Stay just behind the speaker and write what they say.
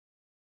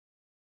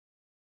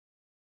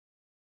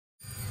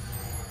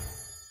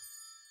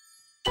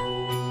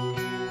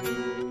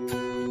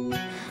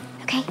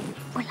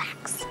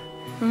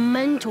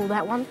mental,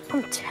 that one.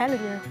 I'm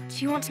telling you. Do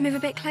you want to move a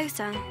bit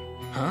closer?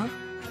 Huh?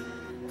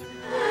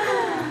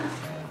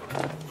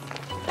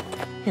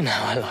 You know,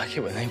 I like it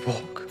when they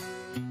walk.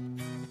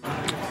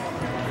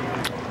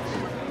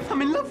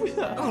 I'm in love with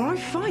her. All right,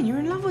 fine, you're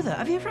in love with her.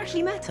 Have you ever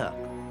actually met her?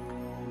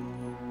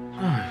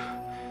 No.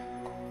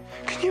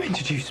 Can you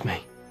introduce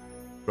me?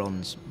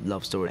 Ron's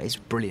love story is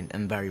brilliant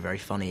and very, very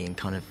funny and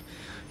kind of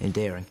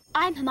endearing.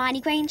 I'm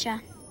Hermione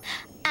Granger.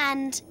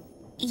 And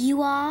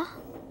you are?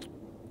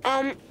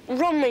 Ron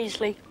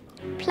Weasley.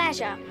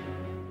 Pleasure.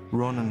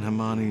 Ron and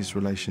Hermione's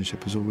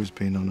relationship has always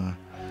been on a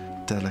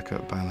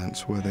delicate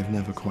balance where they've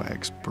never quite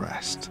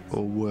expressed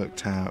or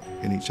worked out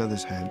in each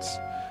other's heads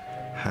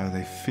how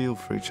they feel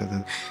for each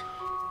other.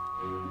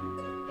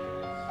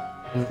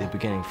 In the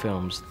beginning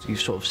films, you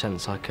sort of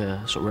sense like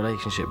a sort of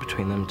relationship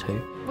between them two.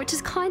 Which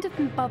has kind of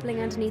been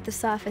bubbling underneath the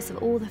surface of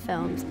all the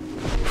films.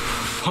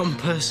 One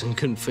person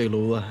couldn't feel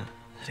all that.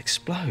 They'd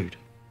explode.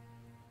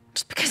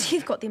 Just because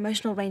you've got the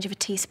emotional range of a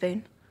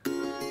teaspoon.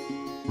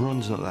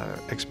 Ron's not that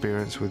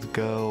experienced with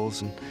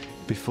girls, and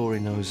before he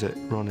knows it,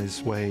 Ron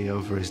is way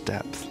over his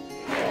depth.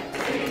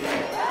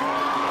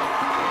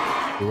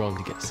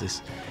 Ron gets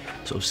this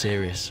sort of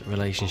serious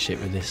relationship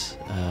with this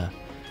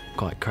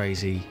quite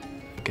crazy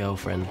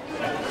girlfriend.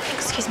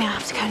 Excuse me, I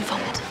have to go and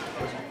vomit.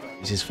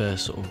 It's his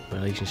first sort of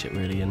relationship,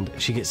 really, and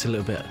she gets a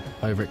little bit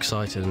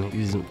overexcited and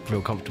he doesn't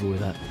feel comfortable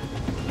with that.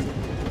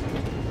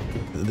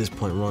 At this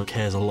point, Ron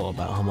cares a lot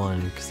about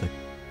Hermione because they're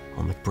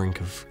on the brink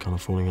of kind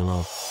of falling in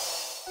love.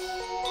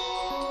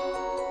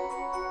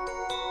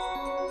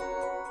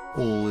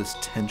 All this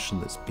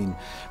tension that's been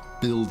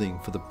building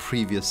for the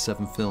previous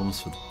 7 films,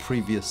 for the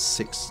previous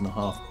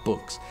 6.5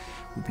 books.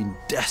 We've been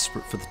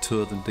desperate for the two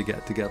of them to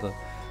get together,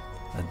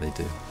 and they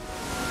do.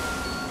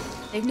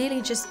 They've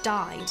nearly just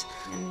died,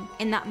 and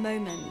in that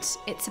moment,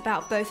 it's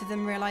about both of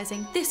them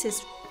realising this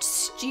is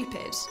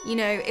stupid. You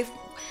know, if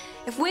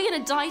we're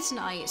gonna die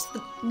tonight,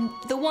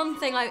 the one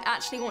thing I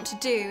actually want to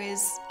do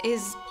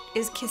is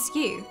kiss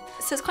you.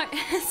 So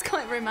it's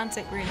quite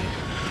romantic, really.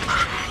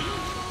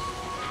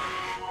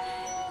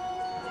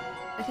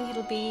 I think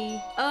it'll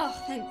be, oh,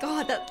 thank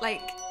God that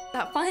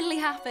finally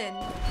happened.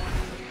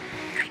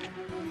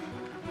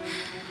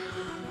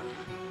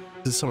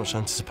 There's so much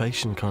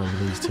anticipation kind of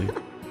with these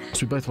two.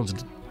 So we both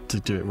wanted to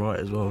do it right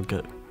as well,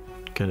 get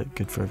it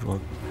good for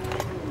everyone.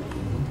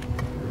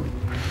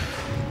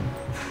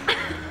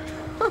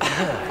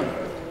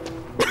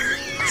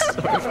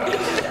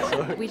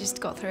 Sorry. We just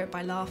got through it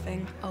by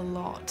laughing a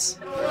lot.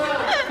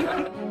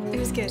 It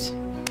was good.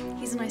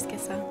 He's a nice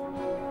kisser.